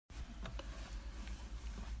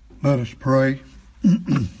Let us pray.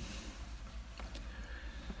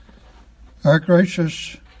 Our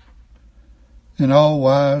gracious and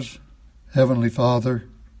all-wise Heavenly Father,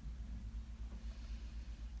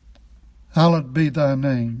 hallowed be thy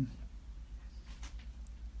name.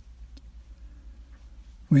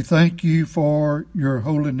 We thank you for your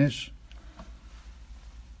holiness.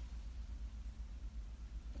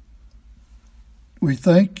 We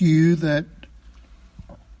thank you that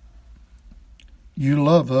you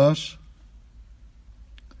love us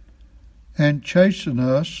and chasten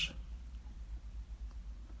us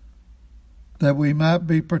that we might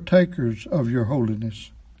be partakers of your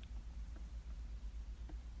holiness.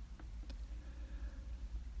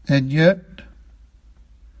 And yet,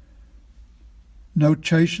 no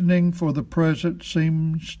chastening for the present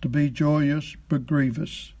seems to be joyous but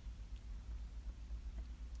grievous.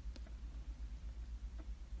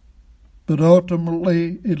 But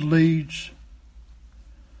ultimately it leads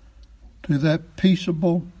to that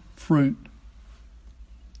peaceable fruit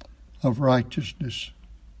of righteousness.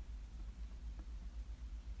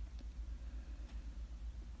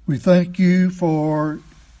 We thank you for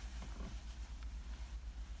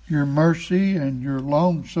your mercy and your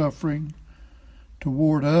long-suffering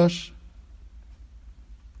toward us,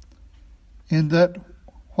 in that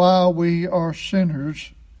while we are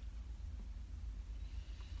sinners,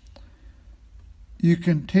 you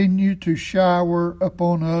continue to shower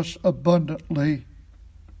upon us abundantly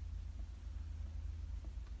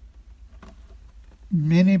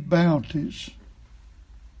many bounties,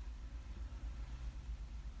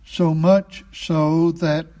 so much so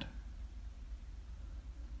that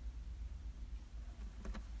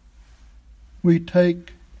we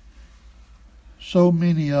take so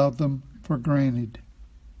many of them for granted.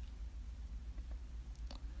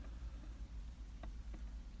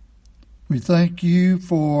 We thank you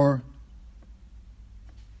for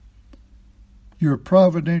your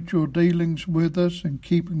providential dealings with us and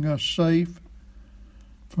keeping us safe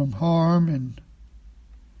from harm and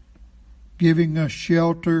giving us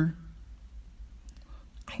shelter,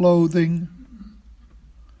 clothing,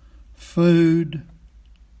 food,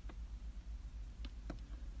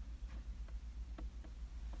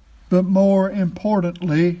 but more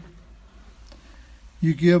importantly,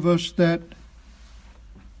 you give us that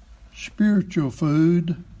spiritual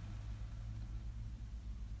food,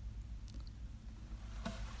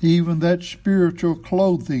 even that spiritual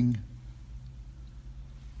clothing,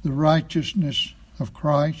 the righteousness of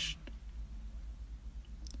Christ.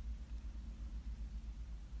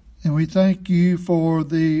 And we thank you for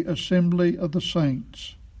the assembly of the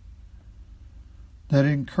saints that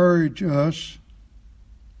encourage us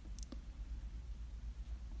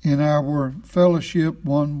in our fellowship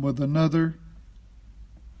one with another.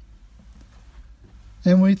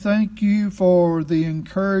 And we thank you for the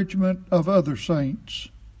encouragement of other saints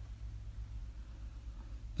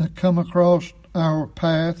that come across our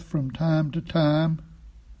path from time to time,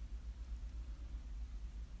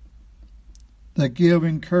 that give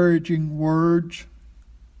encouraging words,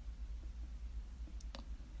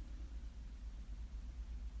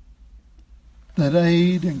 that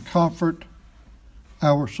aid and comfort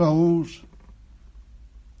our souls,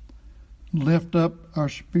 lift up our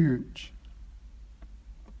spirits.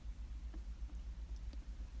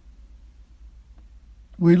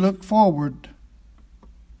 We look forward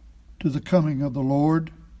to the coming of the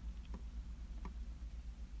Lord.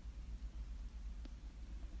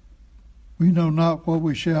 We know not what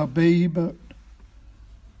we shall be, but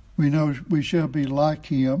we know we shall be like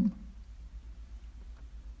him.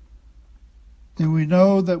 And we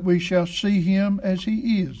know that we shall see him as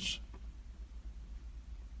he is.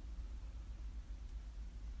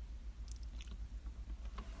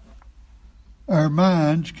 Our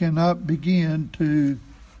minds cannot begin to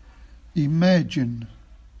imagine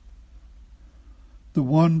the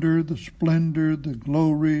wonder, the splendor, the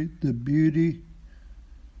glory, the beauty,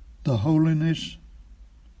 the holiness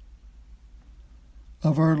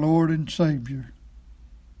of our Lord and Savior.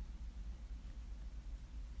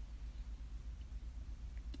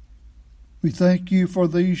 We thank you for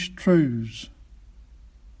these truths,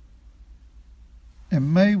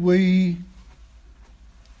 and may we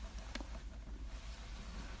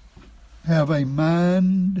have a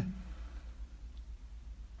mind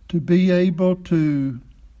to be able to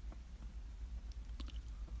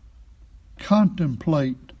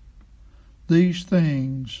contemplate these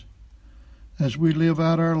things as we live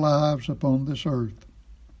out our lives upon this earth.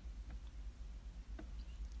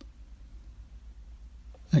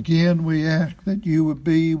 Again, we ask that you would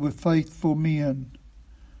be with faithful men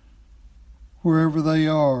wherever they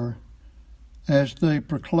are, as they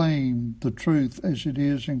proclaim the truth as it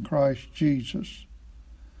is in Christ Jesus,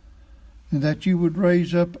 and that you would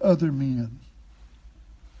raise up other men.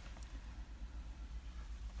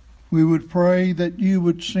 We would pray that you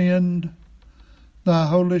would send thy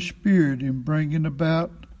Holy Spirit in bringing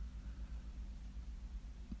about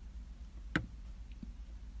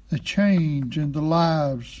a change in the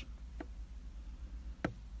lives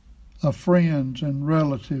of friends and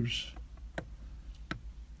relatives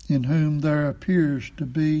in whom there appears to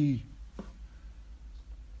be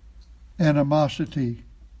animosity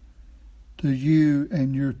to you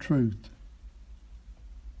and your truth.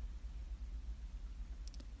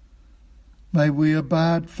 May we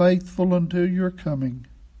abide faithful until your coming.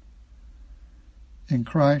 In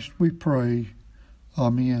Christ we pray.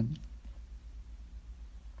 Amen.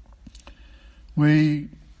 We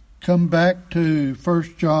come back to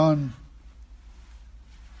 1 John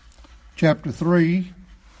chapter 3.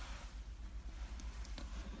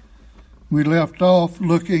 We left off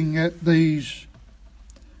looking at these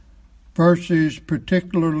verses,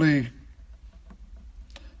 particularly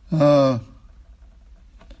 8,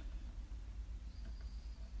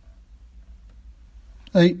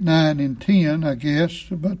 9, and 10, I guess.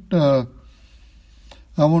 But I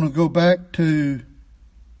want to go back to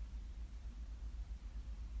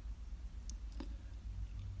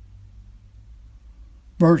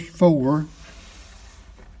verse 4.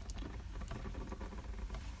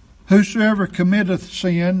 Whosoever committeth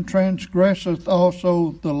sin transgresseth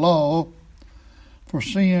also the law, for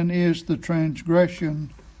sin is the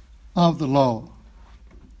transgression of the law.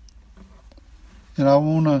 And I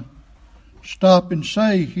want to stop and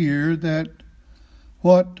say here that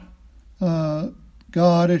what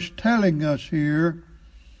God is telling us here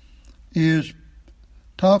is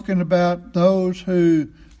talking about those who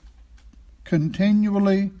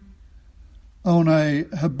continually, on a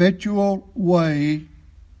habitual way,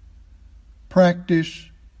 practice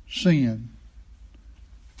sin.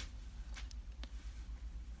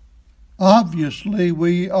 Obviously,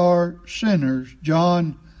 we are sinners.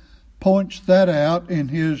 John points that out in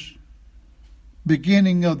his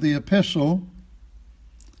beginning of the epistle,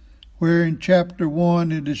 where in chapter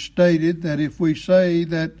 1 it is stated that if we say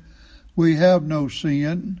that we have no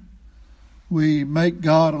sin, we make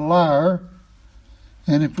God a liar,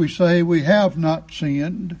 and if we say we have not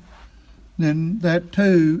sinned, then that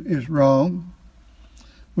too is wrong.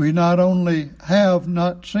 We not only have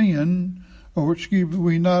not sinned,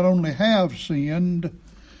 we not only have sinned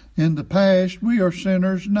in the past, we are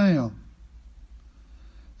sinners now.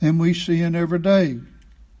 And we sin every day.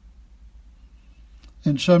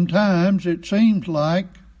 And sometimes it seems like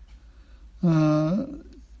that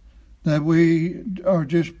we are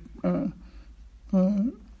just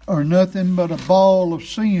are nothing but a ball of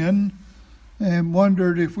sin, and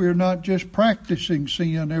wondered if we're not just practicing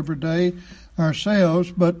sin every day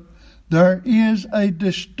ourselves. But there is a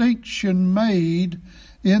distinction made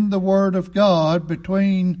in the Word of God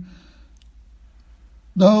between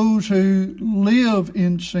those who live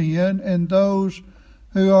in sin and those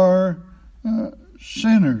who are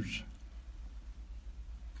sinners.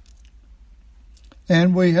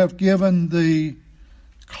 And we have given the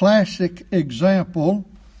classic example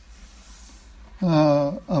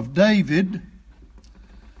of David.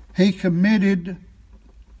 He committed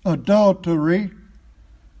adultery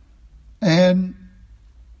and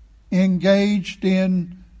engaged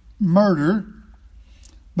in murder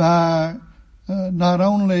by not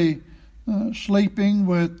only sleeping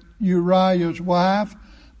with Uriah's wife,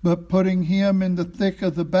 but putting him in the thick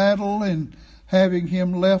of the battle and having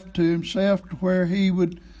him left to himself to where he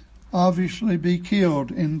would obviously be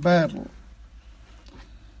killed in battle.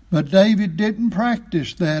 But David didn't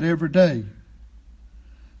practice that every day.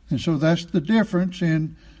 And so that's the difference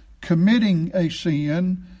in committing a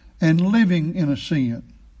sin and living in a sin.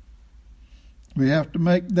 We have to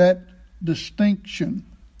make that distinction.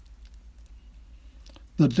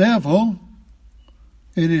 The devil,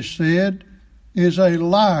 it is said, is a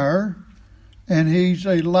liar, and he's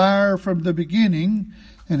a liar from the beginning,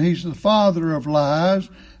 and he's the father of lies,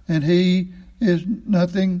 and he is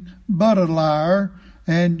nothing but a liar,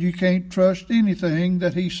 and you can't trust anything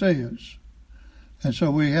that he says. And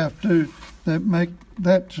so we have to make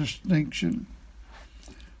that distinction.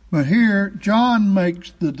 But here, John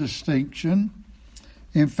makes the distinction.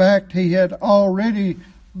 In fact, he had already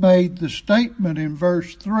made the statement in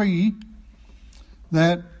verse 3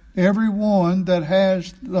 that everyone that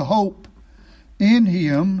has the hope in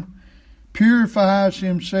him purifies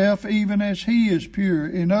himself even as he is pure.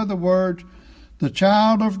 In other words, the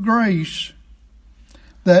child of grace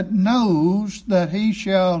that knows that he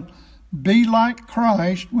shall be like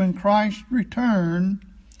Christ when Christ returns,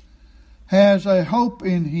 has a hope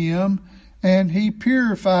in him, and he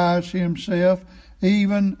purifies himself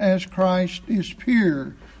even as Christ is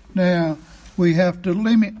pure. Now, we have to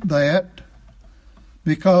limit that,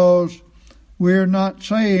 because we're not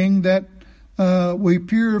saying that we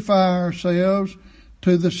purify ourselves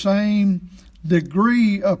to the same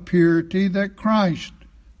degree of purity that Christ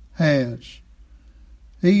has.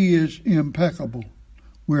 He is impeccable.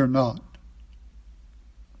 We're not.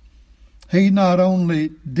 He not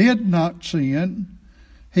only did not sin,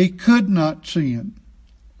 he could not sin.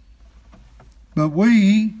 But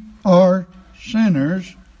we are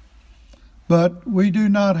sinners, but we do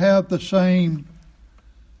not have the same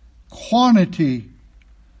quantity,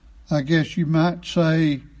 I guess you might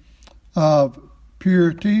say, of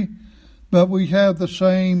purity, but we have the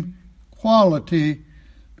same quality,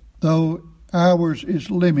 though ours is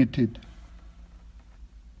limited.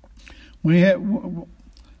 We have,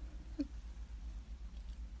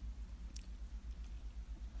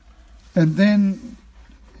 and then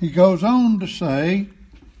he goes on to say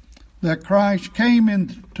that Christ came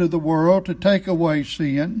into the world to take away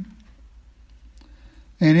sin,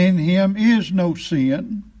 and in him is no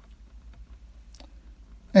sin.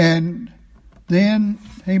 And then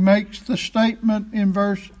he makes the statement in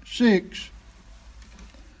verse 6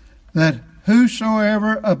 that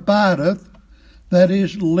whosoever abideth, that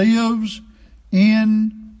is, lives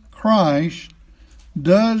in Christ,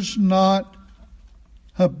 does not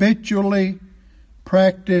habitually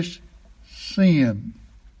practice sin.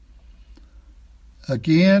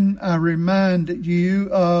 Again, I remind you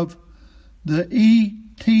of the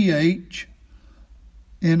ETH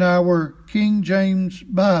in our King James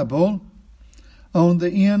Bible on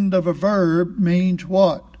the end of a verb means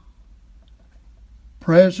what?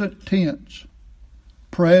 Present tense.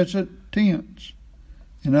 Present tense.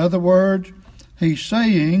 In other words, he's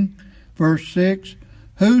saying, verse 6,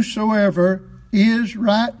 whosoever is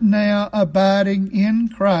right now abiding in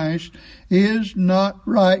Christ is not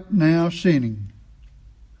right now sinning.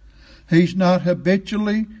 He's not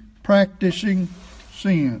habitually practicing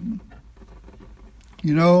sin.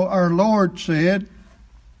 You know, our Lord said,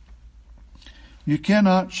 you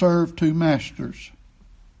cannot serve two masters.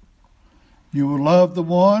 You will love the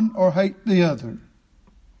one or hate the other.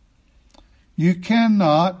 You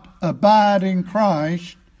cannot abide in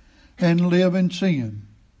Christ and live in sin.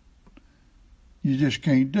 You just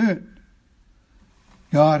can't do it.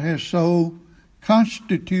 God has so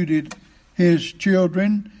constituted his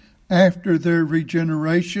children after their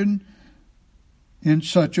regeneration in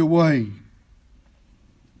such a way.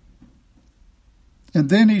 And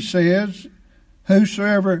then he says,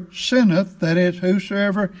 whosoever sinneth, that is,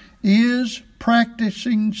 whosoever is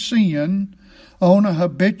practicing sin on a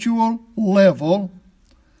habitual level,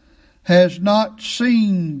 has not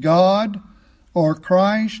seen God or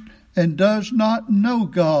Christ and does not know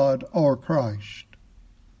God or Christ.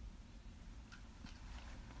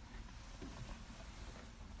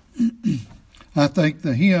 I think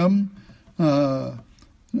the hymn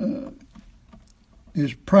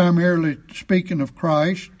is primarily speaking of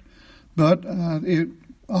Christ, but it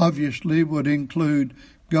obviously would include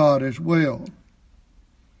God as well.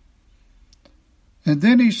 And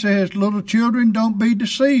then he says, little children, don't be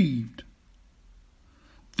deceived.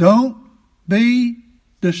 Don't be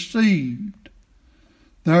deceived.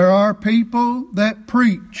 There are people that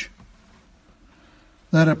preach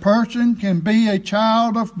that a person can be a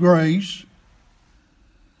child of grace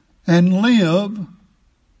and live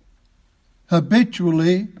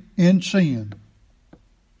habitually in sin.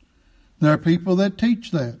 There are people that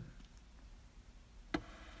teach that.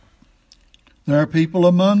 There are people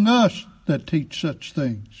among us that teach such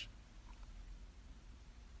things.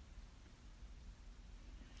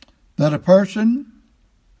 That a person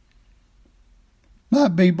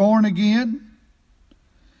might be born again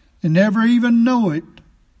and never even know it,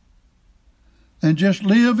 and just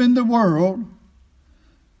live in the world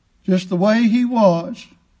just the way he was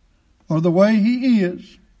or the way he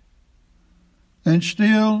is, and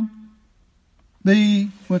still be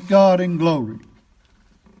with God in glory.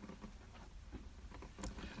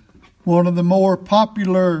 One of the more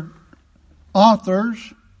popular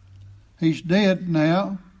authors, he's dead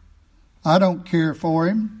now. I don't care for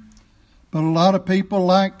him, but a lot of people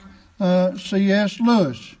like C.S.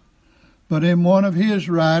 Lewis. But in one of his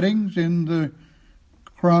writings, in the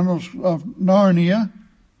Chronicles of Narnia,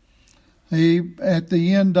 at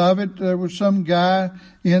the end of it, there was some guy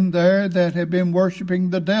in there that had been worshiping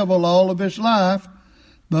the devil all of his life,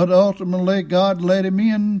 but ultimately God let him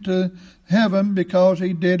into heaven because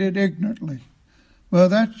he did it ignorantly. Well,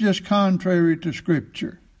 that's just contrary to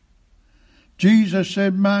Scripture. Jesus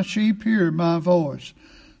said, my sheep hear my voice.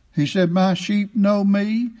 He said, my sheep know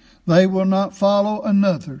me. They will not follow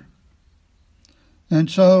another. And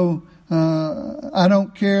so I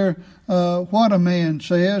don't care what a man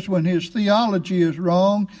says. When his theology is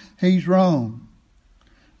wrong, he's wrong.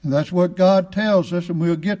 And that's what God tells us, and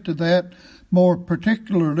we'll get to that more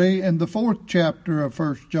particularly in the 4th chapter of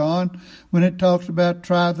 1 John, when it talks about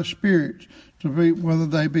try the spirits, to be whether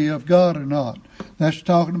they be of God or not. That's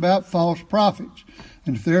talking about false prophets.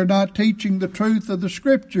 And if they're not teaching the truth of the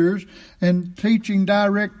Scriptures and teaching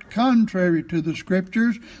direct contrary to the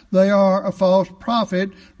Scriptures, they are a false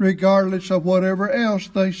prophet regardless of whatever else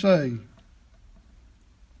they say.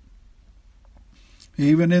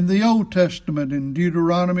 Even in the Old Testament, in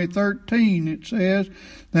Deuteronomy 13, it says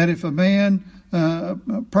that if a man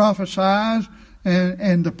prophesies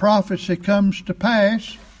and the prophecy comes to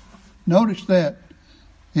pass, notice that.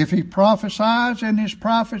 If he prophesies and his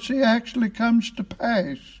prophecy actually comes to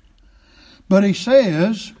pass, but he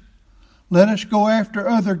says, let us go after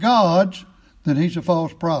other gods, then he's a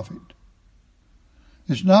false prophet.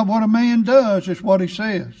 It's not what a man does, it's what he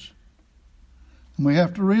says. And we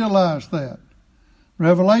have to realize that.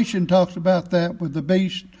 Revelation talks about that with the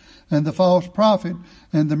beast and the false prophet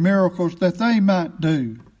and the miracles that they might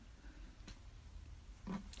do.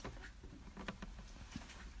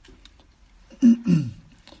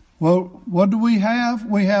 Well, what do we have?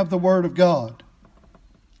 We have the Word of God.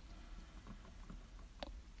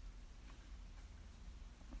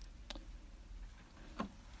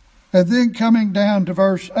 And then coming down to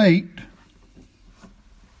verse 8,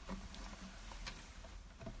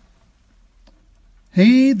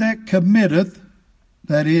 he that committeth,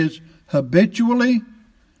 that is, habitually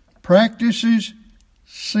practices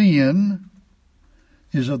sin,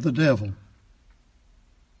 is of the devil.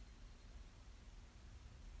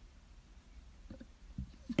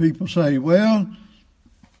 People say, well,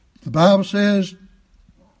 the Bible says,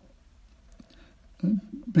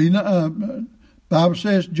 Bible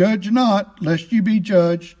says, judge not, lest you be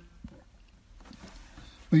judged.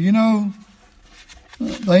 But you know,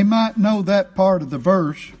 they might know that part of the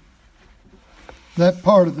verse, that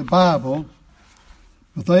part of the Bible,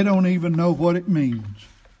 but they don't even know what it means.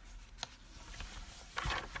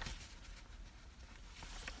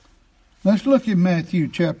 Let's look at Matthew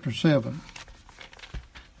chapter 7.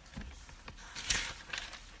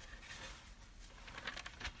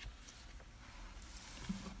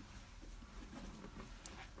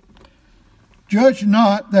 Judge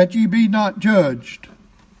not that ye be not judged.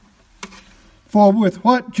 For with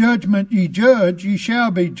what judgment ye judge, ye shall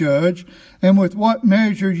be judged, and with what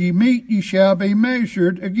measure ye mete, ye shall be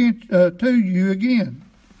measured to you again.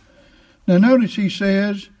 Now notice he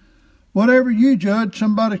says, whatever you judge,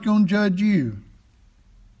 somebody's going to judge you.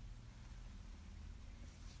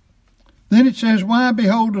 Then it says, why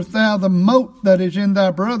beholdest thou the mote that is in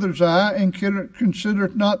thy brother's eye, and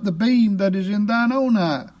considerest not the beam that is in thine own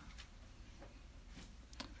eye?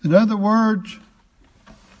 In other words,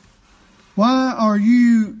 why are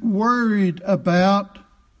you worried about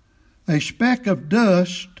a speck of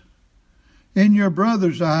dust in your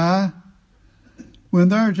brother's eye when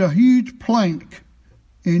there's a huge plank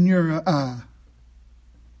in your eye?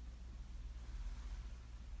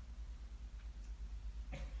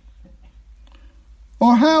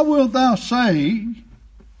 Or how wilt thou say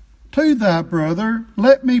to thy brother,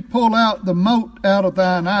 let me pull out the mote out of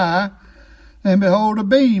thine eye, and behold, a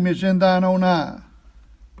beam is in thine own eye?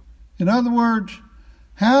 In other words,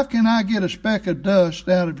 how can I get a speck of dust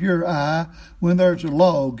out of your eye when there's a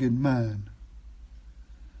log in mine?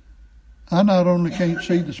 I not only can't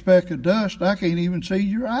see the speck of dust, I can't even see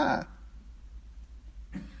your eye.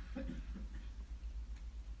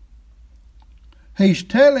 He's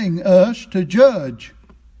telling us to judge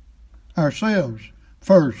ourselves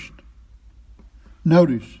first.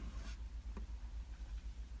 Notice,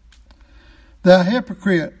 thou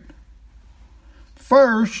hypocrite,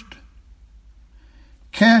 first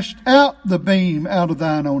cast out the beam out of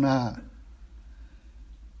thine own eye.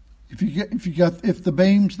 If the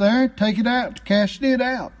beam's there, take it out, cast it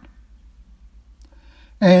out.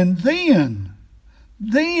 And then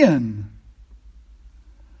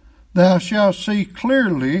thou shalt see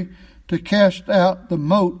clearly to cast out the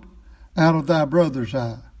mote out of thy brother's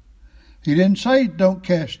eye. He didn't say don't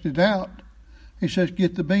cast it out. He says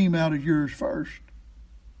get the beam out of yours first.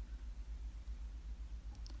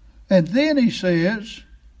 And then he says,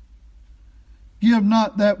 give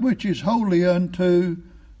not that which is holy unto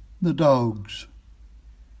the dogs,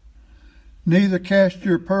 neither cast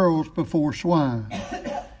your pearls before swine.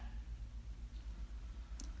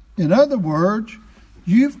 In other words,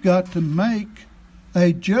 you've got to make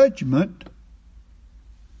a judgment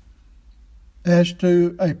as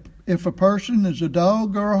to if a person is a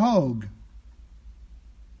dog or a hog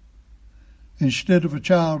instead of a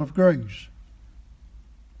child of grace.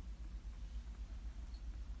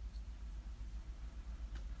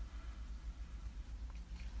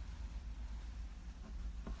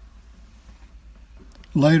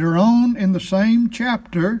 Later on in the same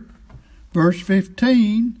chapter, verse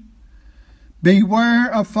 15,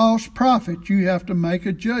 beware of false prophets. You have to make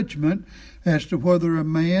a judgment as to whether a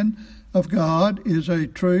man of God is a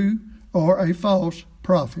true or a false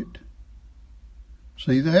prophet.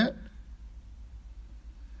 See that?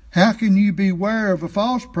 How can you beware of a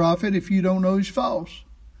false prophet if you don't know he's false?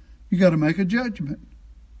 You got to make a judgment.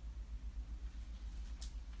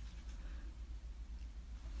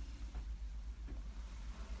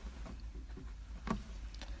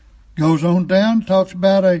 Goes on down, talks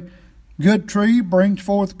about a good tree brings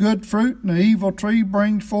forth good fruit, and an evil tree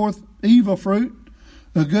brings forth evil fruit.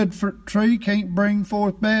 A good tree can't bring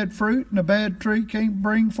forth bad fruit, and a bad tree can't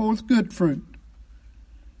bring forth good fruit.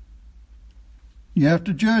 You have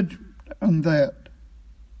to judge on that.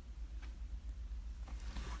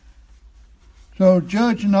 So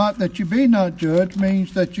judge not that you be not judged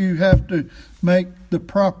means that you have to make the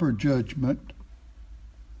proper judgment.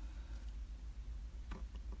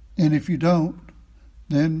 And if you don't,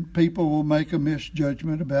 then people will make a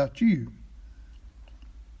misjudgment about you.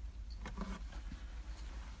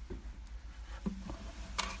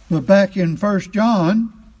 But back in 1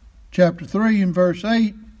 John chapter 3 and verse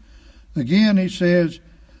 8, again he says,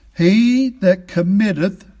 he that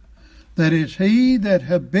committeth, that is, he that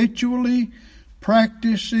habitually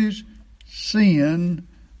practices sin,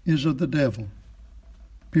 is of the devil.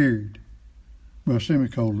 Period. Well,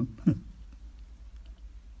 semicolon.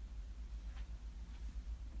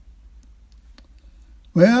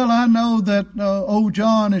 Well, I know that old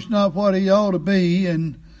John is not what he ought to be,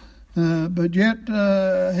 but yet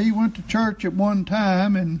he went to church at one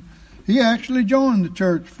time, and he actually joined the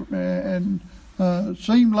church, and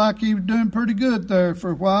seemed like he was doing pretty good there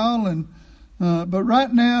for a while, but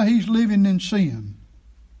right now he's living in sin.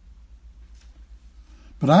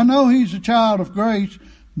 But I know he's a child of grace.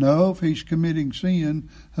 No, if he's committing sin,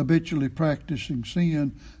 habitually practicing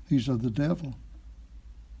sin, he's of the devil.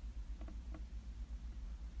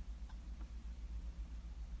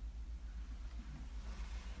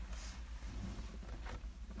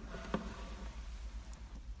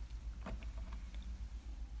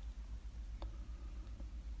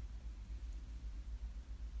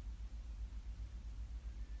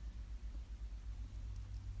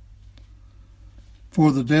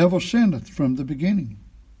 For the devil sinneth from the beginning.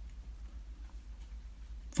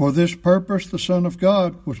 For this purpose the Son of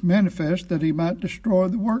God was manifest, that he might destroy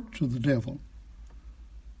the works of the devil.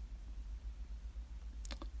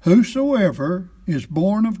 Whosoever is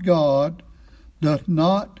born of God doth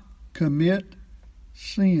not commit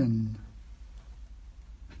sin.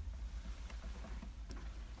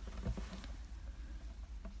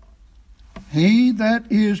 He that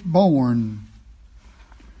is born,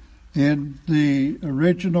 in the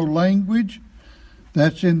original language,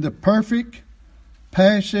 that's in the perfect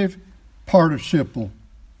passive participle.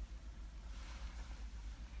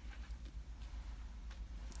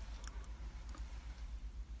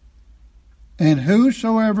 And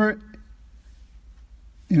whosoever,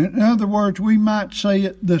 in other words, we might say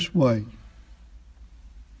it this way.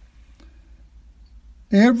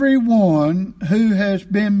 Everyone who has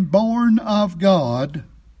been born of God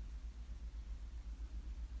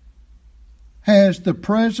has the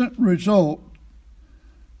present result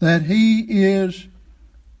that he is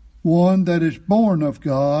one that is born of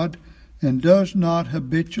God and does not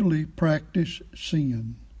habitually practice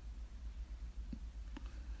sin.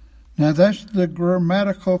 Now that's the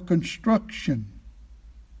grammatical construction.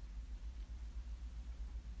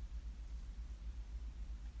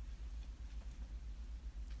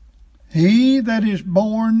 He that is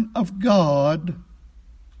born of God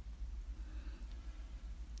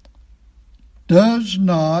does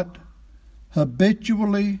not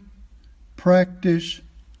habitually practice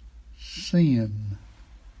sin.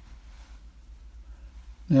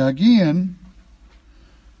 Now again,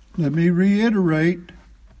 let me reiterate,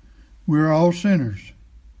 we're all sinners.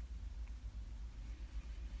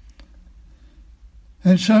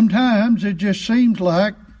 And sometimes it just seems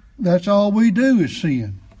like that's all we do is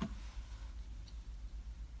sin.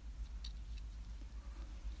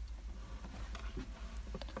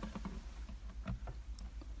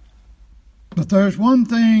 But there's one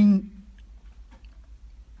thing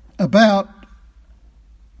about,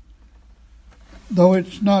 though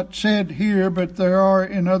it's not said here, but there are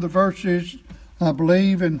in other verses, I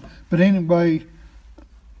believe, but anyway,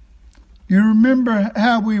 You remember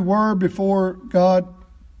how we were before God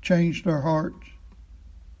changed our hearts?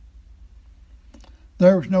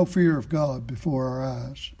 There was no fear of God before our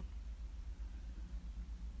eyes.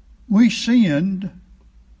 We sinned,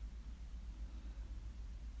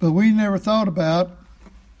 but we never thought about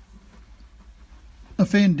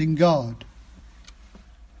offending God.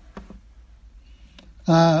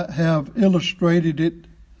 I have illustrated it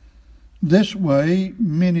this way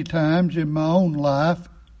many times in my own life.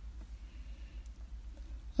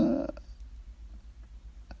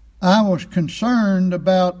 I was concerned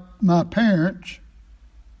about my parents,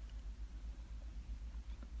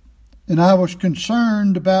 and I was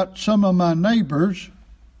concerned about some of my neighbors.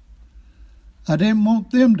 I didn't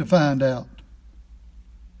want them to find out.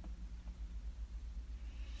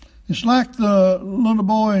 It's like the little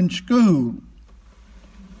boy in school.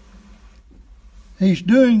 He's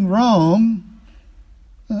doing wrong.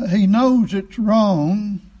 He knows it's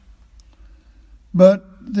wrong. But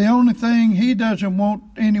the only thing he doesn't want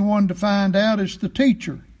anyone to find out is the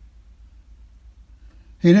teacher.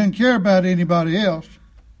 He doesn't care about anybody else.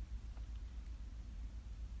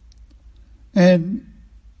 And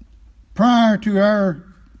prior to our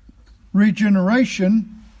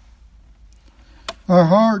regeneration, our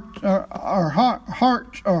hearts are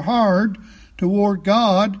hard toward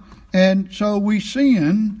God, and so we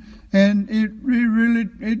sin, and it really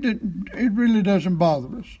doesn't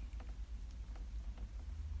bother us.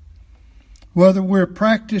 Whether we're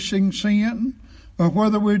practicing sin or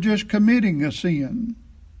whether we're just committing a sin.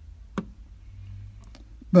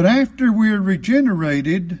 But after we're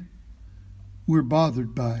regenerated, we're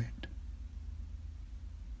bothered by it.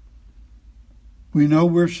 We know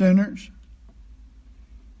we're sinners.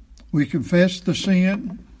 We confess the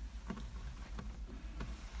sin.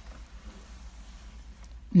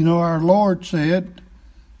 You know, our Lord said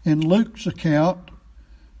in Luke's account,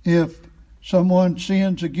 if someone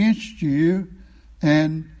sins against you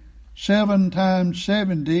and 7 times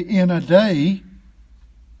 70 in a day,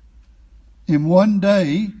 in one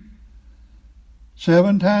day,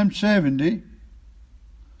 7 times 70,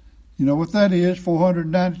 you know what that is,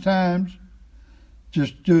 490 times,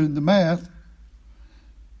 just doing the math.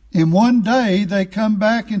 In one day, they come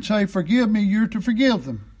back and say, forgive me, you're to forgive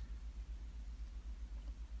them.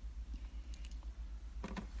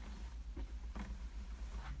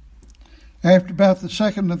 After about the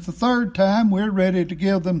second and the third time, we're ready to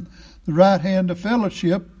give them the right hand of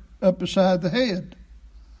fellowship up beside the head.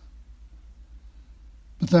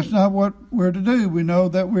 But that's not what we're to do. We know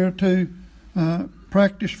that we're to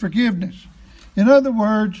practice forgiveness. In other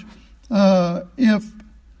words, if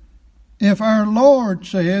our Lord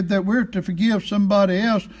said that we're to forgive somebody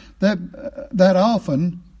else that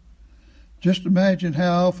often, just imagine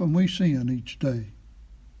how often we sin each day.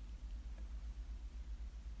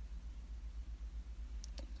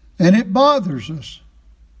 And it bothers us.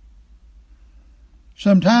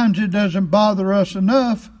 Sometimes it doesn't bother us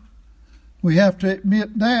enough. We have to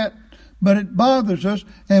admit that. But it bothers us,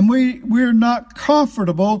 and we're not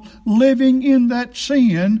comfortable living in that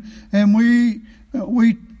sin, and we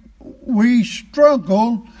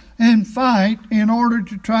struggle and fight in order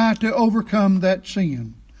to try to overcome that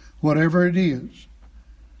sin, whatever it is.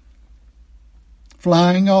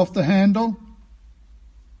 Flying off the handle,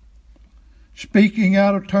 speaking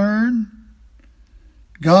out of turn,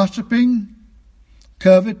 gossiping,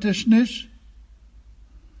 covetousness.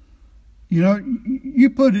 You know,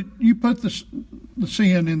 you put the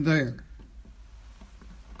sin in there.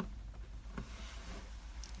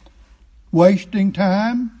 Wasting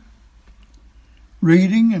time,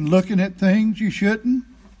 reading and looking at things you shouldn't.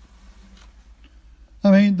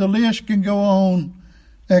 I mean, the list can go on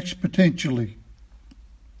exponentially.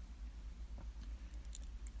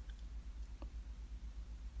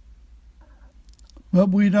 But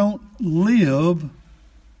we don't live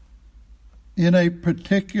in a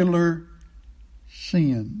particular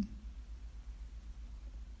sin.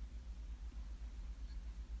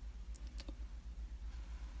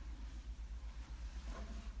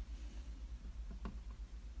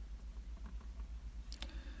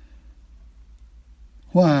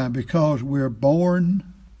 Why? Because we're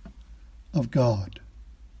born of God.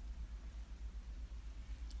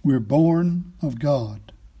 We're born of God.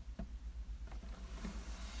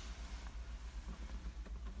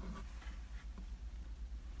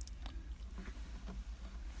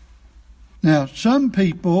 Now, some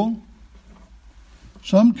people,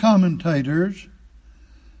 some commentators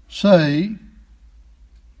say,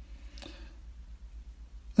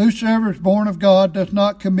 whosoever is born of God does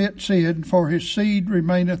not commit sin, for his seed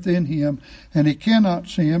remaineth in him, and he cannot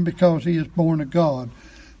sin because he is born of God.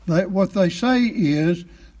 What they say is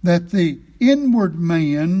that the inward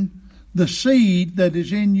man, the seed that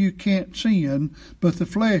is in you, can't sin, but the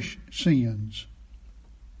flesh sins.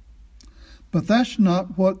 But that's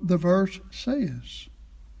not what the verse says.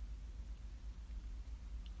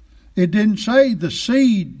 It didn't say the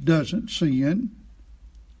seed doesn't sin.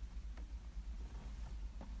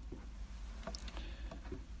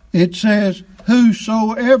 It says,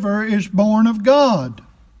 whosoever is born of God.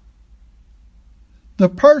 The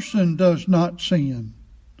person does not sin.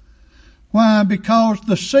 Why? Because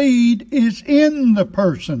the seed is in the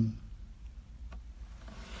person.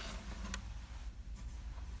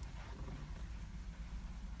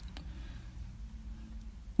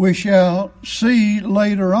 We shall see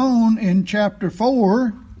later on in chapter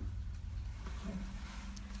 4.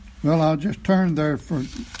 Well, I'll just turn there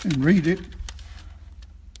and read it.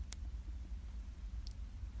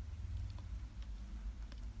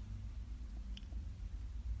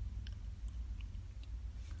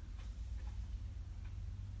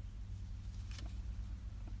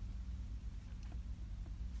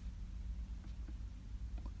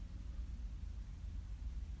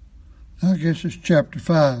 I guess it's chapter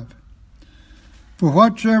 5. For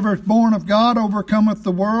whatsoever is born of God overcometh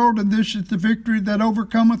the world, and this is the victory that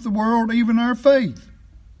overcometh the world, even our faith.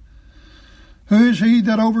 Who is he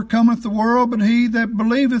that overcometh the world, but he that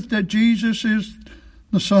believeth that Jesus is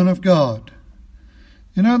the Son of God?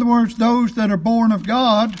 In other words, those that are born of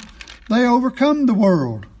God, they overcome the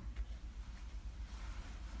world.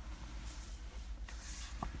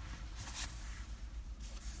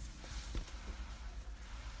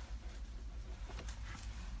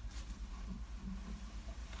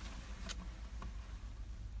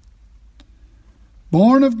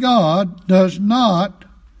 Born of God does not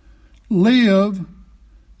live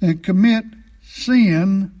and commit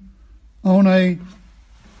sin on a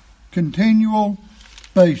continual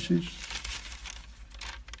basis.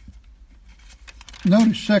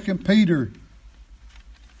 Notice 2 Peter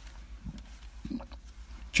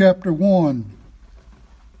chapter 1.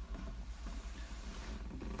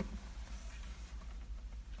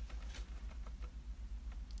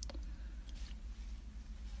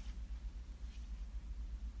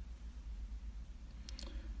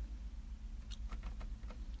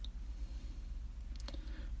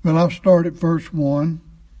 Well, I'll start at verse 1.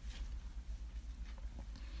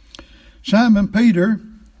 Simon Peter,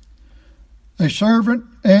 a servant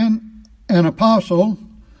and an apostle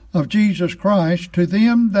of Jesus Christ, to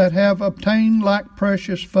them that have obtained like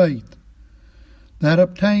precious faith. That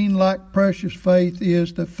obtained like precious faith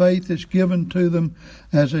is that faith is given to them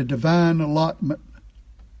as a divine allotment.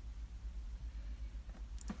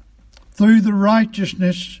 Through the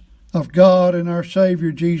righteousness of God and our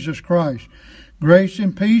Savior Jesus Christ. Grace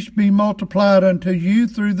and peace be multiplied unto you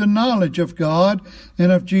through the knowledge of God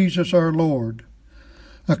and of Jesus our Lord,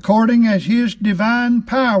 according as his divine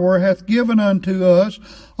power hath given unto us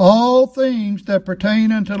all things that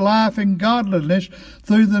pertain unto life and godliness,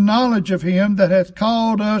 through the knowledge of him that hath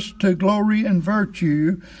called us to glory and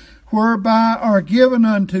virtue, whereby are given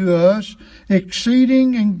unto us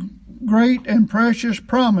exceeding and great and precious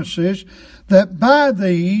promises, that by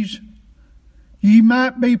these ye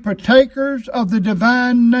might be partakers of the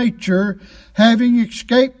divine nature, having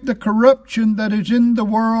escaped the corruption that is in the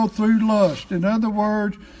world through lust. In other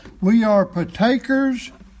words, we are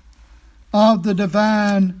partakers of the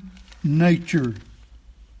divine nature.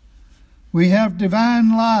 We have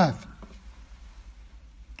divine life.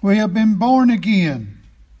 We have been born again.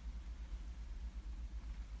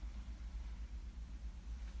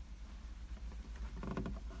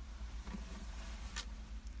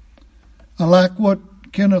 I like what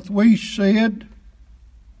Kenneth Weiss said.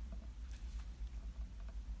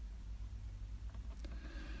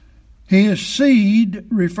 His seed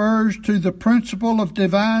refers to the principle of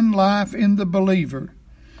divine life in the believer.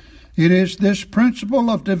 It is this principle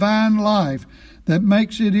of divine life that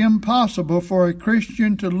makes it impossible for a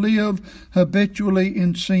Christian to live habitually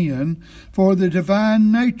in sin, for the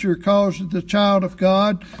divine nature causes the child of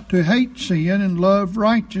God to hate sin and love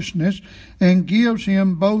righteousness, and gives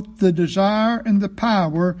him both the desire and the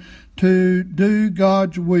power to do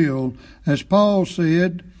God's will. As Paul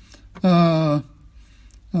said in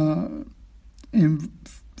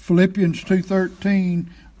Philippians 2:13,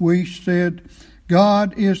 we said,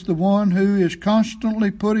 God is the one who is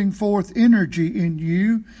constantly putting forth energy in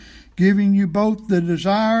you, giving you both the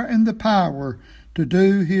desire and the power to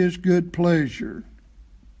do his good pleasure.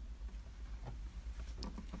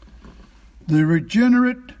 The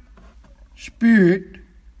regenerate spirit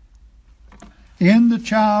in the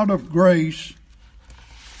child of grace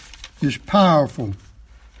is powerful.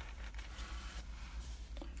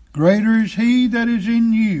 Greater is he that is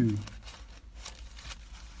in you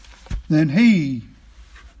than he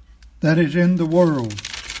that is in the world.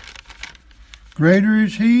 Greater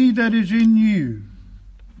is he that is in you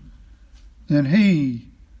than he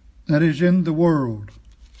that is in the world.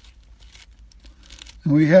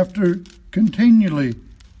 And we have to continually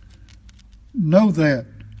know that.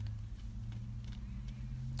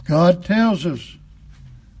 God tells us,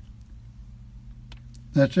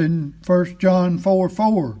 that's in 1 John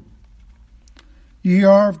 4:4. Ye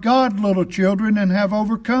are of God, little children, and have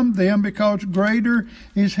overcome them, because greater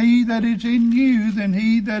is he that is in you than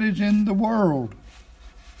he that is in the world.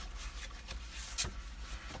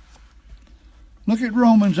 Look at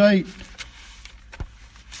Romans 8.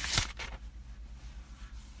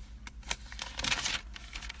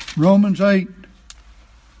 Romans 8.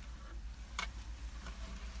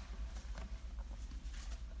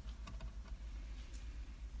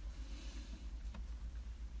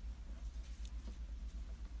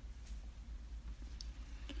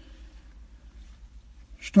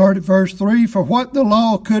 Start at verse 3. For what the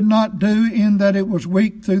law could not do, in that it was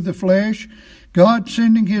weak through the flesh, God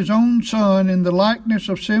sending his own Son in the likeness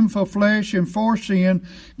of sinful flesh, and for sin,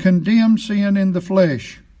 condemned sin in the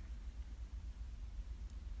flesh,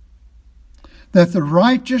 that the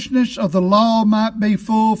righteousness of the law might be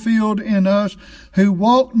fulfilled in us, who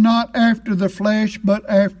walk not after the flesh, but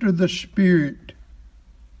after the Spirit.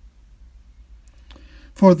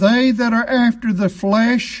 For they that are after the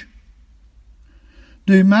flesh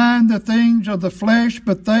do mind the things of the flesh,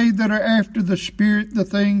 but they that are after the Spirit, the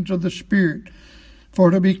things of the Spirit. For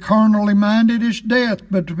to be carnally minded is death,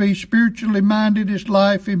 but to be spiritually minded is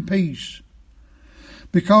life and peace.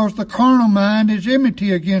 Because the carnal mind is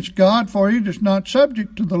enmity against God, for it is not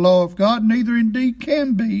subject to the law of God, neither indeed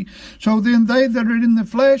can be. So then they that are in the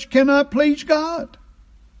flesh cannot please God.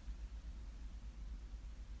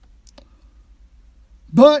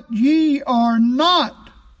 But ye are not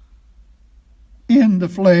in the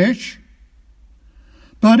flesh,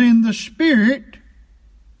 but in the Spirit,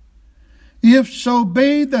 if so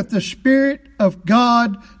be that the Spirit of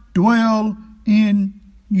God dwell in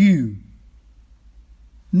you.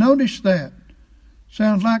 Notice that.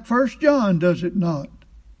 Sounds like 1 John, does it not?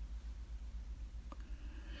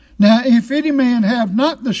 Now, if any man have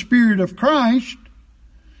not the Spirit of Christ,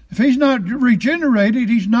 if he's not regenerated,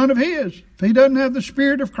 he's none of his. If he doesn't have the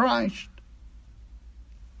Spirit of Christ.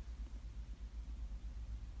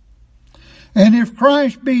 And if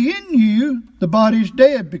Christ be in you, the body is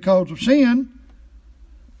dead because of sin,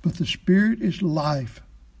 but the Spirit is life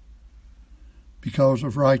because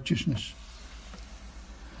of righteousness.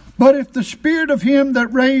 But if the Spirit of him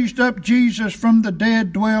that raised up Jesus from the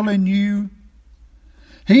dead dwell in you,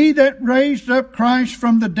 he that raised up Christ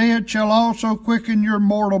from the dead shall also quicken your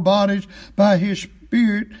mortal bodies by his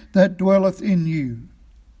Spirit that dwelleth in you.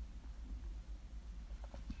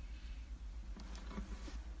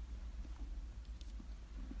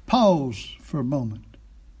 Pause for a moment.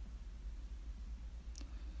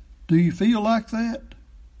 Do you feel like that?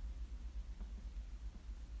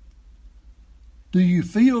 Do you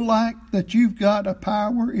feel like that you've got a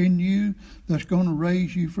power in you that's going to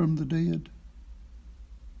raise you from the dead?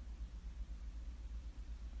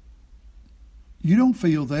 You don't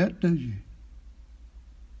feel that, do you?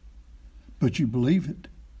 But you believe it.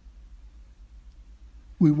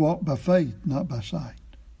 We walk by faith, not by sight.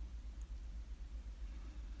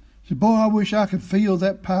 Say, boy, I wish I could feel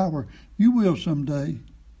that power. You will someday.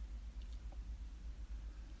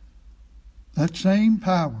 That same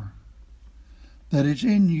power that is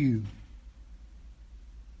in you,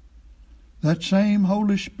 that same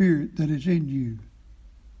Holy Spirit that is in you,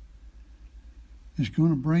 is going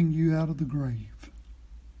to bring you out of the grave.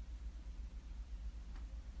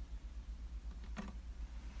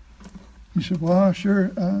 You said, well, I sure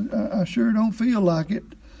don't feel like it.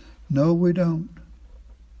 No, we don't.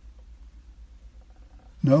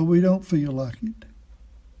 No, we don't feel like it.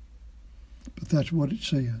 But that's what it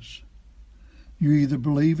says. You either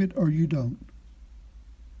believe it or you don't.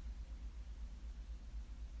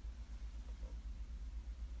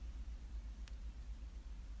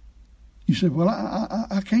 You said, well,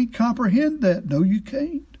 I can't comprehend that. No, you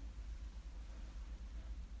can't.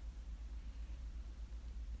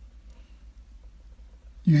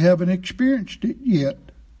 You haven't experienced it yet.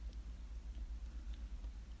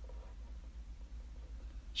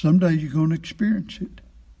 Someday you're going to experience it.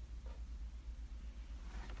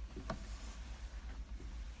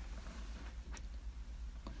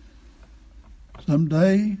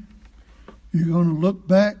 Someday you're going to look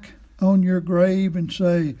back on your grave and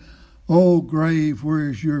say, "Oh, grave, where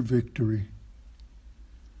is your victory?"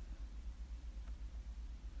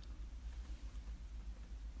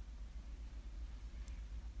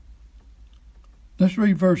 Let's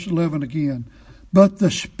read verse 11 again. But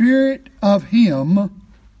the Spirit of Him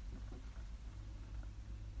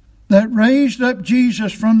that raised up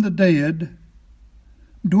Jesus from the dead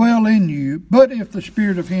dwell in you. But if the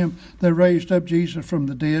Spirit of Him that raised up Jesus from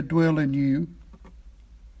the dead dwell in you,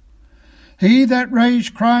 He that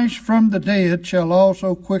raised Christ from the dead shall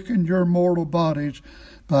also quicken your mortal bodies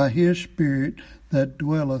by His Spirit that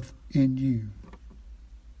dwelleth in you.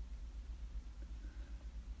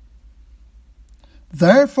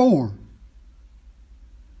 Therefore,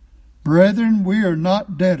 brethren, we are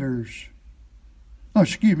not debtors.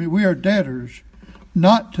 We are debtors,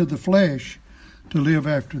 not to the flesh, to live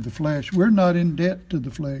after the flesh. We're not in debt to the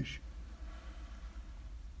flesh.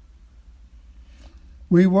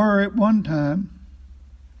 We were at one time.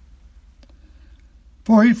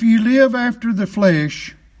 For if ye live after the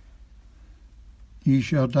flesh, ye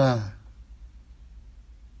shall die.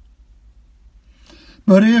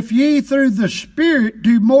 But if ye through the Spirit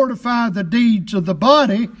do mortify the deeds of the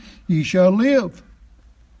body, ye shall live.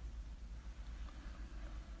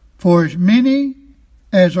 For as many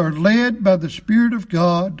as are led by the Spirit of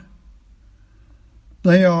God,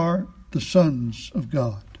 they are the sons of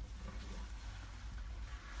God.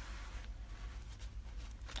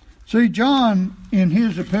 See, John in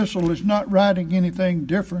his epistle is not writing anything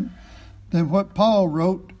different than what Paul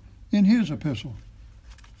wrote in his epistle.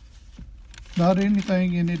 Not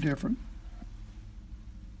anything any different.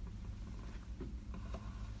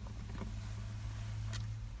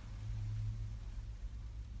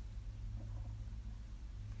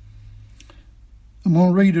 I'm going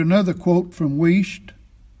to read another quote from Wuest,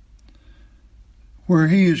 where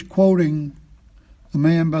he is quoting a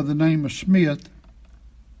man by the name of Smith.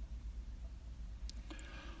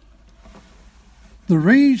 The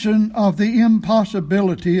reason of the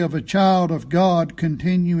impossibility of a child of God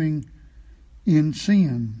continuing in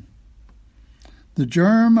sin. The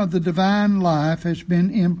germ of the divine life has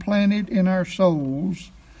been implanted in our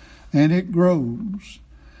souls, and it grows,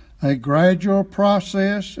 a gradual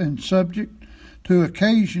process and subject to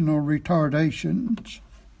occasional retardations,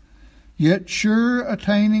 yet sure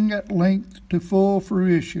attaining at length to full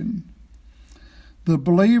fruition. The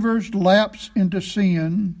believer's lapse into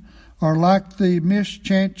sin are like the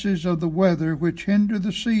mischances of the weather which hinder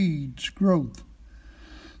the seed's growth.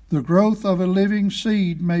 The growth of a living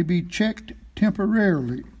seed may be checked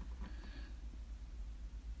temporarily.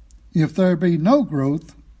 If there be no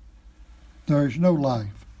growth, there is no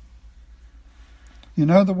life. In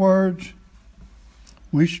other words,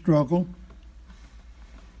 we struggle.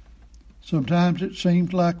 Sometimes it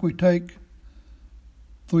seems like we take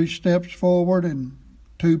 3 steps forward and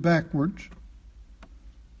 2 backwards.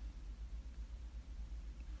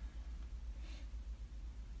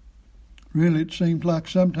 Really, it seems like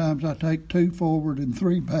sometimes I take 2 forward and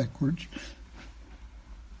 3 backwards.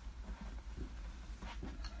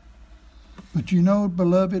 But you know,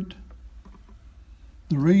 beloved,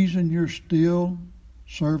 the reason you're still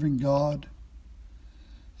serving God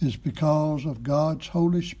is because of God's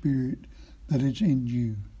Holy Spirit that is in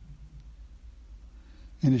you.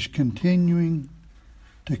 And is continuing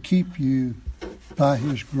to keep you by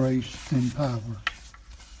His grace and power.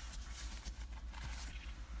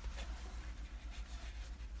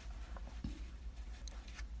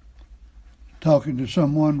 Talking to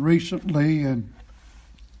someone recently, and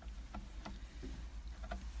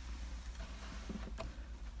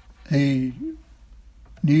he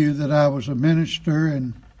knew that I was a minister,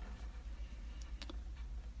 and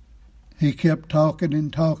he kept talking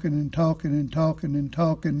and talking and talking and talking and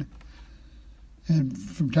talking. And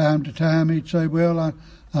from time to time he'd say, well,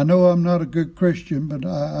 I know I'm not a good Christian, but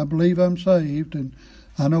I believe I'm saved, and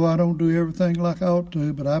I know I don't do everything like I ought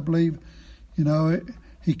to, but I believe,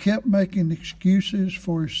 he kept making excuses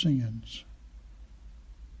for his sins.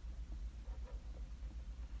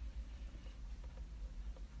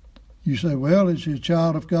 You say, well, is he a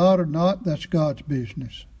child of God or not? That's God's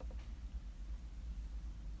business.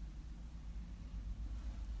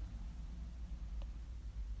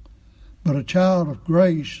 But a child of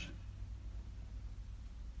grace,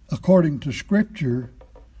 according to Scripture,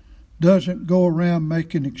 doesn't go around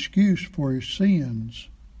making excuse for his sins.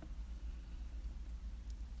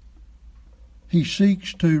 He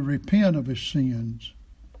seeks to repent of his sins.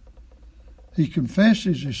 He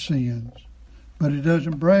confesses his sins, but he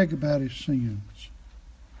doesn't brag about his sins.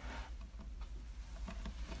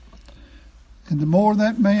 And the more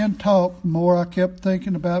that man talked, the more I kept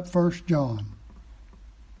thinking about 1 John.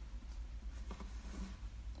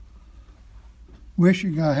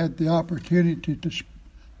 Wishing I had the opportunity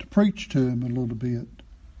to preach to him a little bit.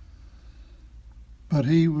 But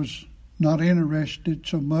he was not interested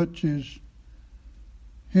so much as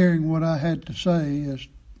hearing what I had to say as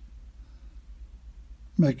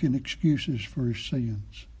making excuses for his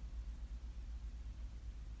sins.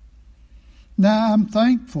 Now, I'm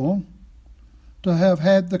thankful to have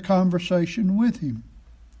had the conversation with him,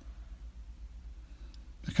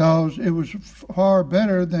 because it was far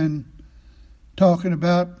better than talking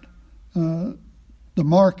about the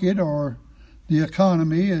market or the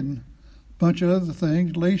economy and a bunch of other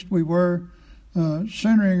things. At least we were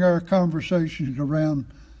centering our conversations around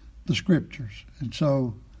the Scriptures. And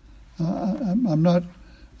so I'm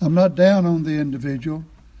not down on the individual,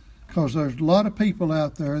 because there's a lot of people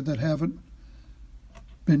out there that haven't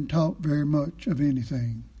been taught very much of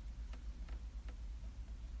anything.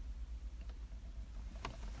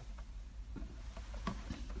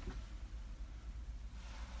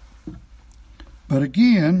 But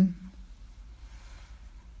again,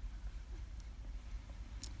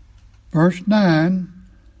 verse 9,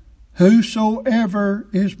 whosoever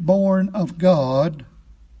is born of God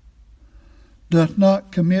doth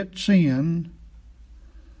not commit sin,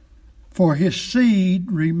 for his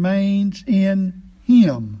seed remains in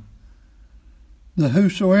him, the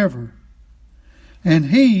whosoever. And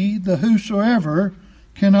he, the whosoever,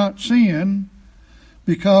 cannot sin,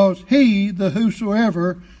 because he, the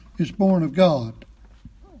whosoever, is born of God.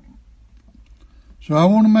 So I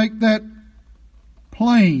want to make that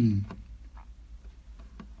plain.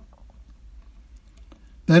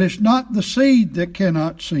 That it's not the seed that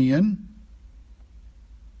cannot sin,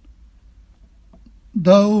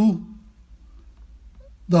 though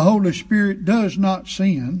the Holy Spirit does not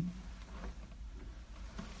sin.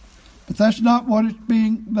 But that's not what's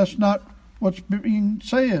being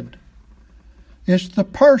said. It's the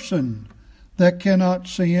person that cannot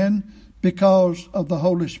sin because of the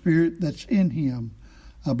Holy Spirit that's in him.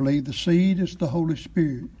 I believe the seed is the Holy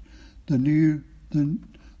Spirit, the new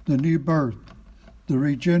birth, the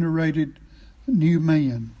regenerated new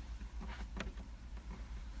man.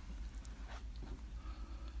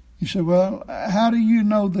 You say, well, how do you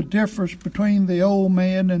know the difference between the old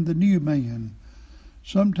man and the new man?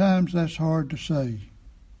 Sometimes that's hard to say.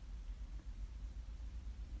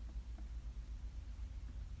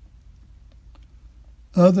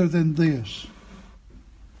 Other than this,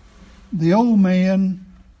 the old man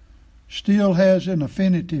still has an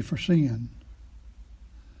affinity for sin.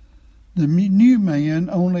 The new man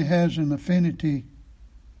only has an affinity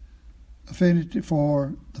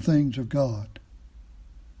for the things of God.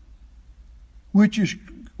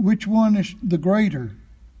 Which one is the greater?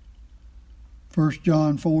 1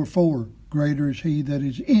 John 4:4, greater is he that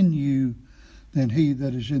is in you than he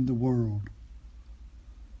that is in the world.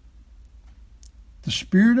 The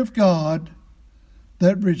Spirit of God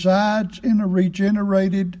that resides in a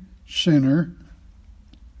regenerated sinner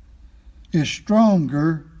is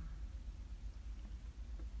stronger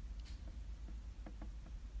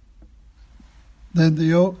than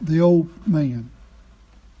the old man.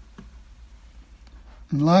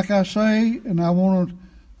 And like I say, and I don't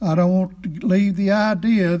want to leave the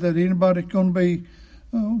idea that anybody's going to be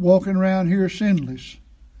walking around here sinless.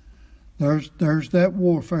 There's that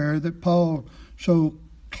warfare that Paul so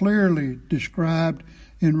clearly described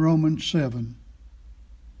in Romans 7.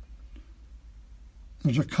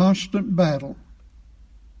 There's a constant battle.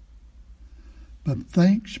 But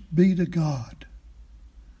thanks be to God,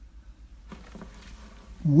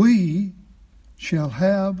 we shall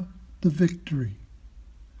have the victory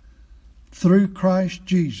through Christ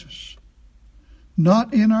Jesus,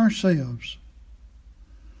 not in ourselves,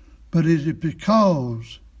 but it is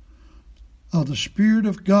because of the Spirit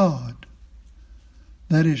of God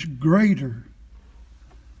that is greater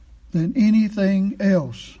than anything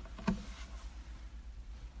else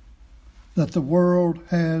that the world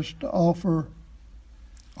has to offer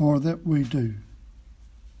or that we do.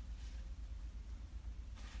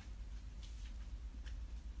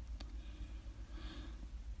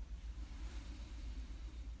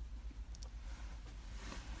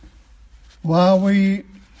 While we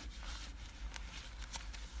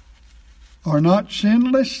are not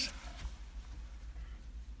sinless,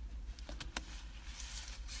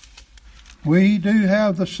 we do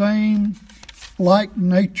have the same like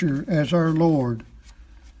nature as our Lord.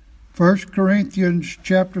 1 Corinthians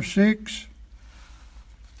chapter 6,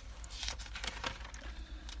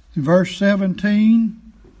 in verse 17.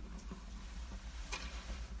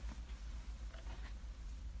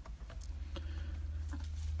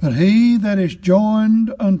 But he that is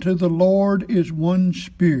joined unto the Lord is one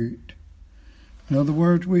spirit. In other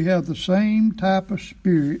words, we have the same type of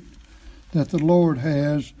spirit that the Lord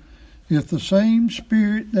has. If the same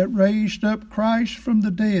Spirit that raised up Christ from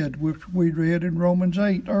the dead, which we read in Romans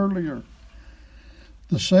 8 earlier,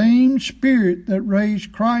 the same Spirit that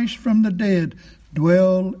raised Christ from the dead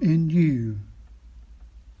dwell in you.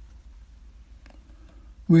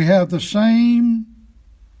 We have the same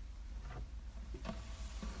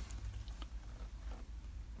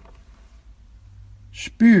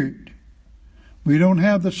Spirit. We don't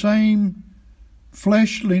have the same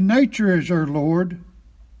fleshly nature as our Lord,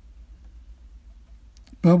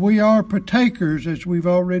 but we are partakers, as we've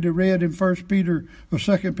already read in 1 Peter or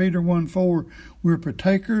 2 Peter 1:4. We're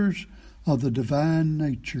partakers of the divine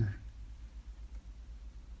nature.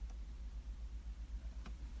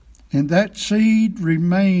 And that seed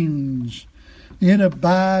remains. It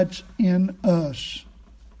abides in us.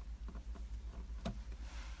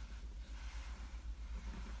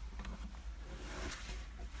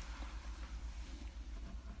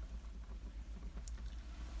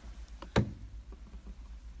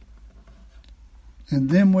 And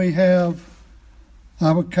then we have,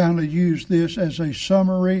 I would kind of use this as a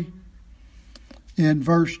summary in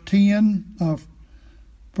verse 10 of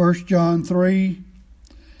 1 John 3.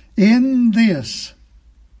 In this,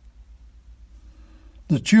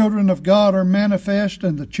 the children of God are manifest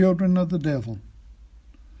and the children of the devil.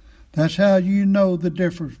 That's how you know the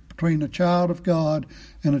difference between a child of God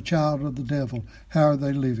and a child of the devil. How are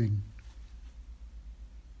they living?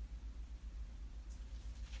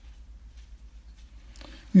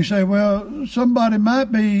 You say, well, somebody might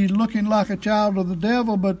be looking like a child of the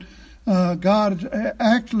devil, but God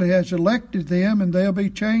actually has elected them and they'll be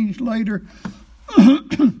changed later.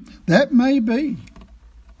 That may be.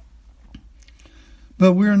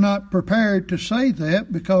 But we're not prepared to say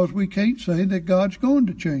that because we can't say that God's going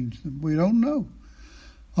to change them. We don't know.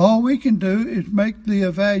 All we can do is make the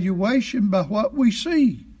evaluation by what we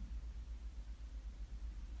see.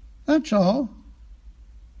 That's all.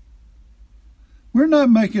 We're not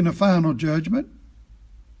making a final judgment.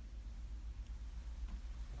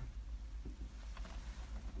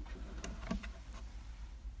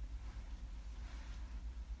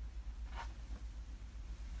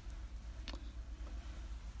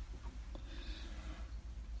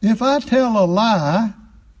 If I tell a lie,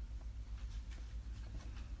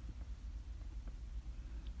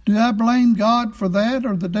 do I blame God for that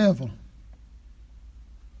or the devil?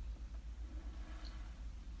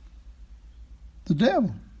 The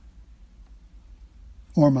devil.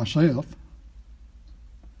 Or myself.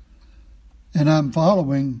 And I'm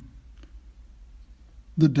following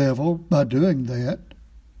the devil by doing that.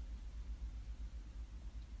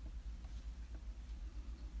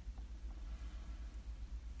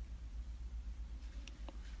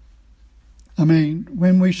 I mean,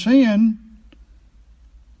 when we sin,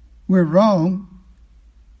 we're wrong.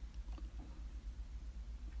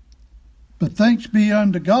 But thanks be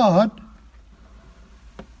unto God,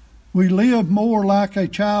 we live more like a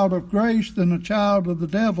child of grace than a child of the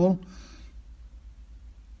devil.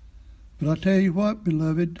 But I tell you what,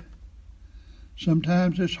 beloved,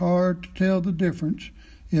 sometimes it's hard to tell the difference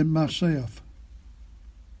in myself.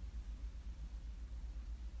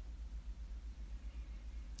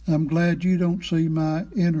 I'm glad you don't see my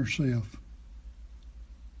inner self.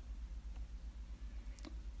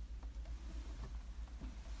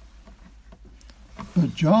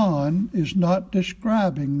 But John is not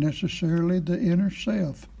describing necessarily the inner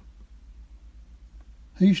self.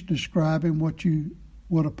 He's describing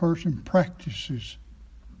what a person practices,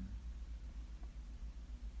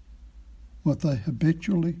 what they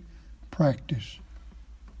habitually practice.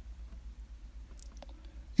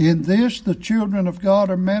 In this the children of God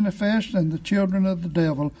are manifest and the children of the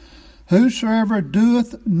devil. Whosoever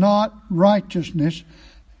doeth not righteousness,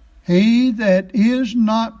 he that is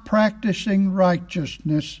not practicing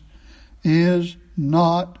righteousness is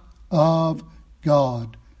not of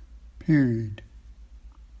God. Period.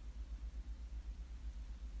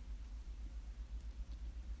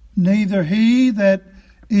 Neither he that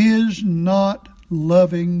is not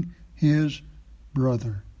loving his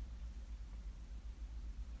brother.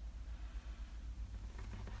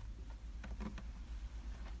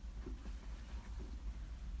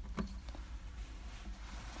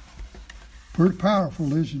 Pretty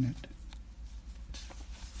powerful, isn't it?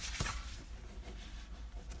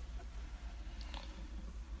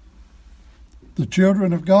 The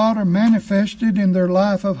children of God are manifested in their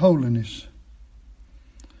life of holiness.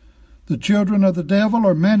 The children of the devil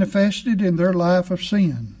are manifested in their life of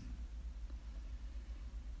sin.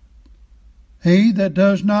 He that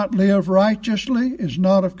does not live righteously is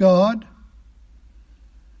not of God,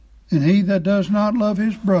 and he that does not love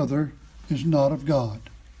his brother is not of God.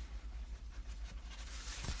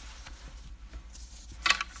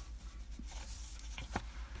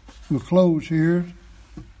 We'll close here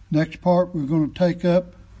Next part, we're going to take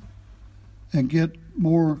up and get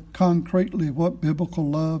more concretely what biblical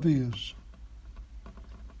love is.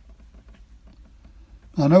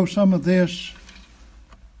 I know some of this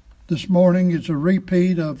morning is a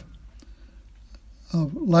repeat of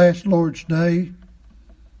last Lord's Day,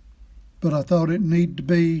 but I thought it needed to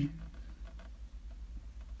be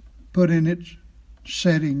put in its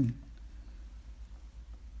setting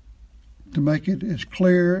to make it as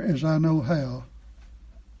clear as I know how.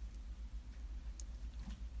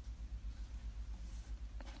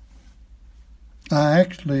 I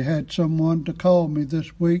actually had someone to call me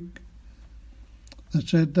this week that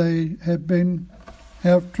said they have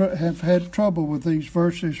had trouble with these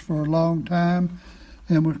verses for a long time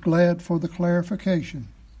and was glad for the clarification.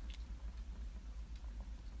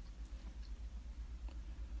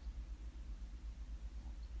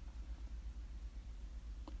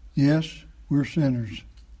 Yes, we're sinners.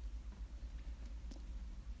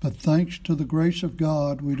 But thanks to the grace of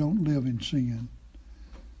God, we don't live in sin.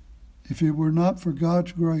 If it were not for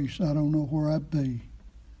God's grace, I don't know where I'd be.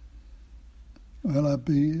 Well, I'd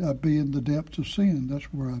be in the depths of sin.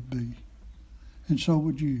 That's where I'd be. And so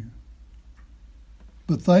would you.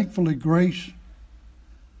 But thankfully,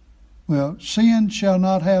 sin shall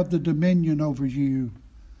not have the dominion over you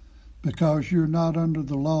because you're not under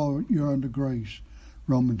the law, you're under grace.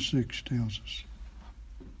 Romans 6 tells us.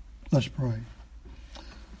 Let's pray.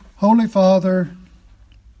 Holy Father,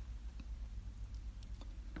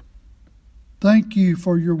 thank you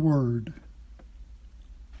for your word.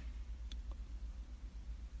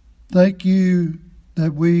 Thank you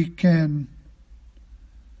that we can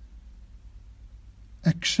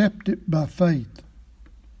accept it by faith.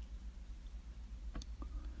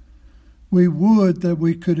 We would that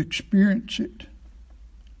we could experience it.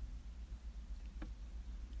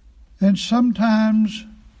 And sometimes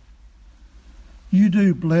you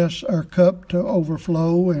do bless our cup to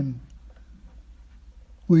overflow, and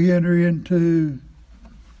we enter into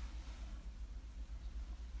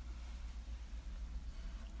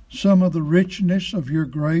some of the richness of your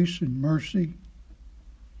grace and mercy.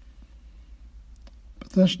 But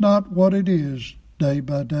that's not what it is day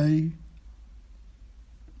by day.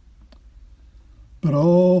 But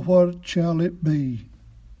oh, what shall it be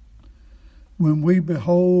when we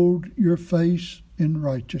behold your face in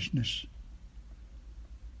righteousness.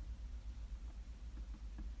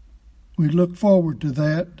 We look forward to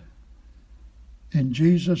that. In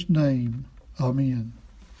Jesus' name, amen.